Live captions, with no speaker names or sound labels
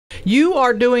You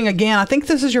are doing, again, I think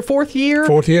this is your fourth year.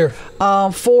 Fourth year.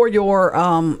 For your,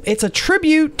 it's a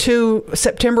tribute to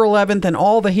September 11th and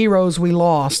all the heroes we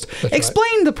lost. That's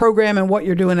Explain right. the program and what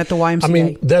you're doing at the YMCA. I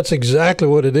mean, that's exactly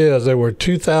what it is. There were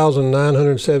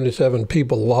 2,977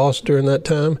 people lost during that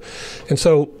time. And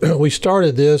so we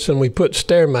started this and we put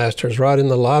Stairmasters right in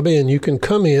the lobby, and you can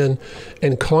come in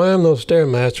and climb those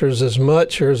Stairmasters as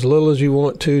much or as little as you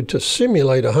want to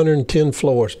simulate 110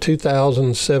 floors,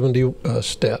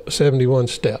 2,071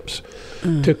 steps,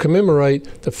 to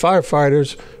commemorate the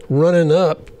firefighters running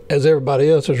up as everybody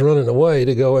else is running away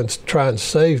to go and try and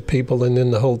save people, and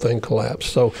then the whole thing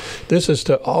collapsed. So this is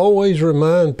to always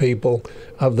remind people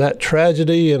of that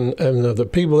tragedy and of the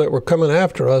people that were coming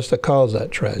after us that caused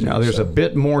that tragedy. Now, there's a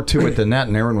bit more to it than that,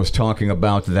 and Aaron was talking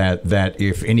about that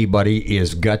if anybody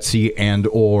is gutsy and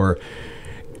or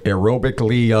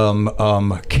aerobically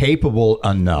capable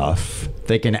enough,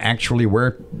 they can actually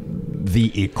wear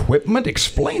the equipment.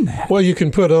 Explain that. Well, you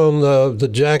can put on the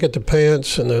jacket, the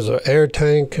pants, and there's an air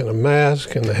tank and a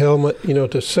mask and the helmet,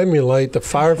 to simulate the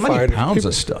firefighter. How many pounds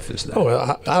of stuff is that?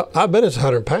 Oh, I bet it's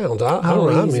 100 pounds. I don't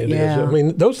know how many it is. Yeah. I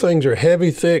mean, those things are heavy,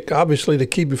 thick, obviously to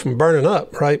keep you from burning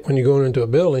up, right, when you're going into a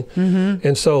building. Mm-hmm.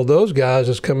 And so those guys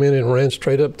just come in and ran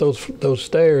straight up those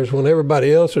stairs when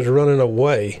everybody else is running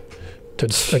away.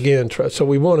 So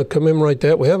we want to commemorate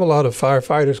that. We have a lot of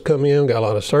firefighters come in, got a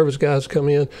lot of service guys come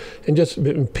in, and just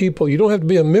people. You don't have to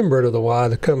be a member of the Y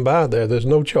to come by there. There's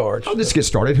no charge. How did this get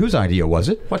started? Whose idea was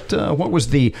it? What was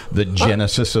the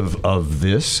genesis of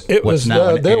this? It was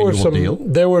now an there were annual deal?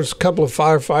 There was a couple of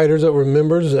firefighters that were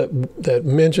members that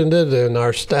mentioned it, and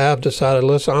our staff decided,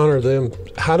 let's honor them.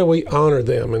 How do we honor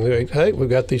them? And they, hey, we've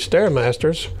got these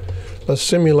Stairmasters. Let's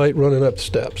simulate running up the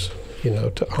steps,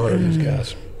 to honor these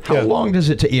guys. How long does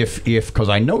it take, because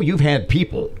I know you've had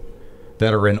people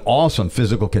that are in awesome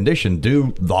physical condition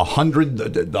do the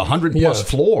 100 plus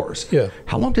floors. Yeah.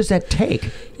 How long does that take?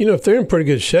 If they're in pretty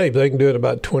good shape, they can do it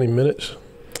about 20 minutes.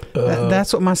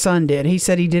 That's what my son did. He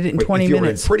said he did it in 20 minutes. If you're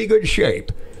in pretty good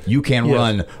shape, you can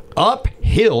run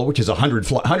uphill, which is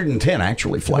 110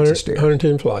 actually flights of stairs.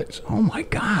 110 flights. Oh my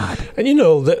God! And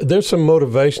there's some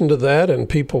motivation to that, and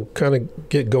people kind of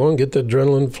get going, get the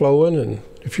adrenaline flowing, and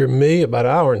if you're me, about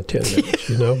an hour and 10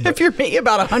 minutes, If you're me,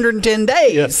 about 110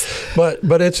 days. Yes.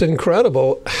 But it's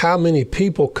incredible how many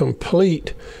people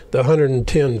complete the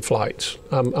 110 flights.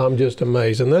 I'm just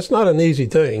amazed. And that's not an easy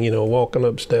thing, walking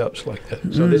up steps like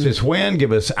that. So this is when?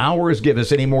 Give us hours. Give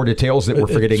us any more details that we're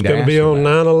forgetting to ask. It's going to be on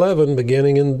 9/11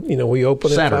 beginning in, we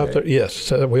open Saturday. at 5:30. Yes,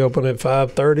 so we open at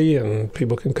 5:30 and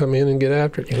people can come in and get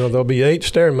after it. There'll be 8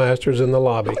 Stairmasters in the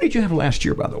lobby. How many did you have last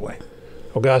year, by the way?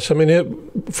 Oh, gosh, I mean,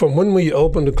 from when we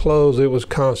opened to close, it was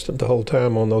constant the whole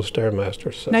time on those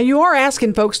Stairmasters. So. Now, you are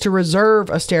asking folks to reserve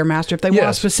a Stairmaster if they want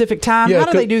a specific time. Yeah,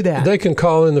 how do they do that? They can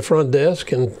call in the front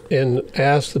desk and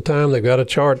ask the time. They've got a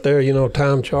chart there,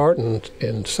 time chart,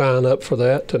 and sign up for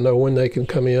that to know when they can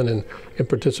come in and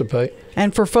participate.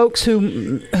 And for folks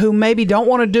who maybe don't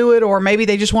want to do it, or maybe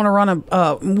they just want to run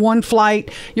a one flight,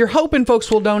 you're hoping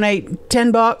folks will donate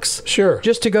 $10. Sure.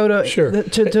 Just to go to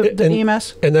the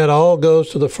EMS. And that all goes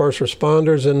to the first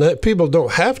responders, and that people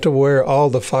don't have to wear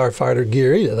all the firefighter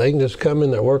gear either. They can just come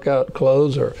in their workout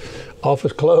clothes or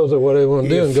office clothes or whatever they want to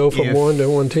do and go from 1 to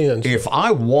 110. If I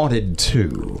wanted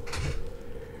to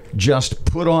just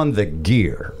put on the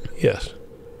gear, yes,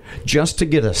 just to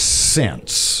get a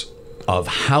sense of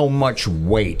how much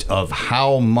weight, of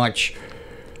how much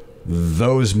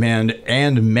those men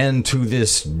and men to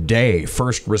this day,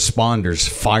 first responders,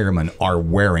 firemen, are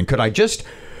wearing. Could I just,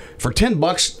 for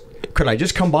 $10, could I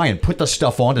just come by and put the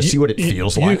stuff on to see what it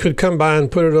feels like? You could come by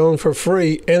and put it on for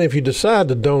free, and if you decide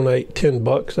to donate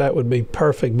 $10, that would be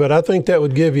perfect. But I think that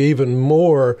would give you even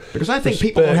more because I think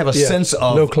people don't have a sense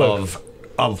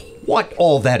of what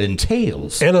all that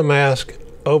entails. And a mask.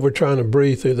 Over trying to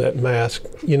breathe through that mask,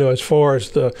 as far as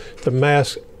the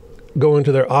mask going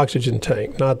to their oxygen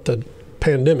tank, not the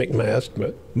pandemic mask,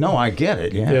 but no, I get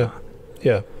it. Yeah.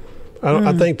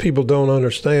 I think people don't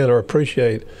understand or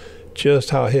appreciate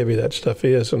just how heavy that stuff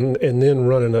is, and then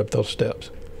running up those steps.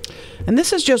 And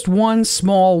this is just one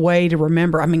small way to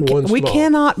remember. I mean, we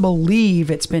cannot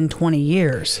believe it's been 20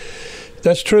 years.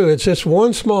 That's true. It's just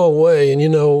one small way. And,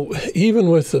 even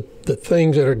with the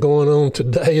things that are going on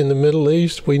today in the Middle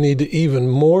East, we need to even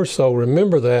more so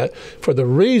remember that for the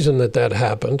reason that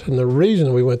happened and the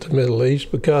reason we went to the Middle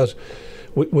East, because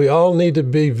we all need to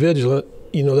be vigilant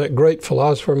you know, that great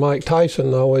philosopher Mike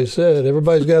Tyson always said,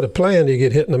 everybody's got a plan to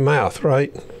get hit in the mouth,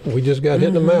 right? We just got hit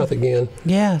in the mouth again.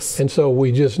 Yes. And so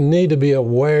we just need to be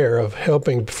aware of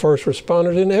helping first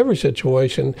responders in every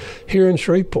situation here in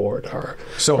Shreveport or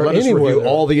let us anywhere. review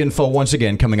all the info once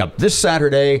again coming up this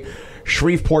Saturday.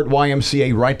 Shreveport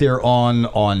YMCA right there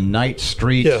on Knight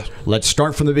Street. Yes. Let's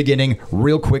start from the beginning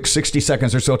real quick, 60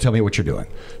 seconds or so. Tell me what you're doing.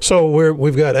 So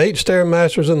we've got 8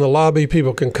 Stairmasters in the lobby.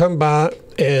 People can come by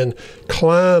and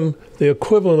climb the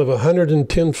equivalent of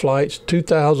 110 flights,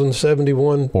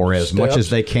 2,071 Or as much as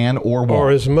they can or won't.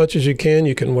 Or as much as you can.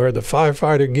 You can wear the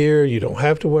firefighter gear. You don't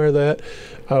have to wear that.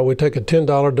 We take a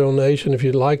 $10 donation if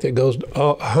you'd like. That goes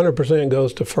 100%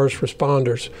 goes to first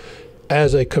responders,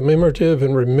 as a commemorative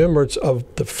and remembrance of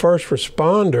the first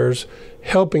responders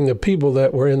helping the people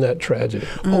that were in that tragedy.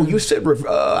 Oh, you said,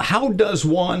 how does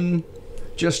one,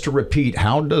 just to repeat,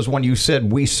 you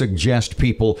said we suggest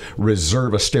people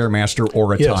reserve a Stairmaster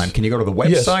or a time. Can you go to the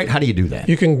website? How do you do that?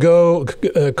 You can go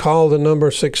call the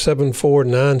number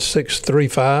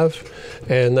 674-9635,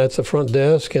 and that's the front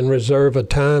desk, and reserve a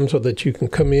time so that you can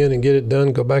come in and get it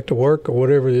done, go back to work or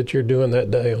whatever that you're doing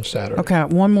that day on Saturday. Okay,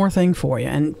 one more thing for you,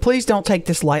 and please don't take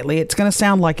this lightly. It's going to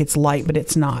sound like it's light, but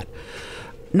it's not.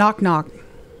 Knock, knock.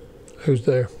 Who's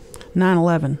there?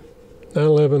 9/11.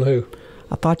 9/11 who?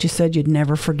 I thought you said you'd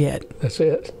never forget. That's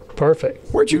it.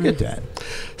 Perfect. Where'd you get that?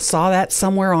 Saw that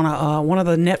somewhere on one of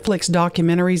the Netflix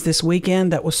documentaries this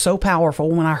weekend that was so powerful.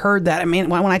 When I heard that, I mean,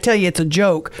 when I tell you it's a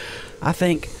joke, I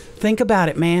think about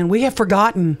it, man. We have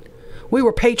forgotten. We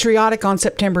were patriotic on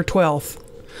September 12th.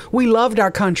 We loved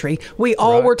our country. We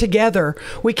all were together.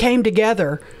 We came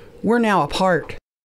together. We're now apart.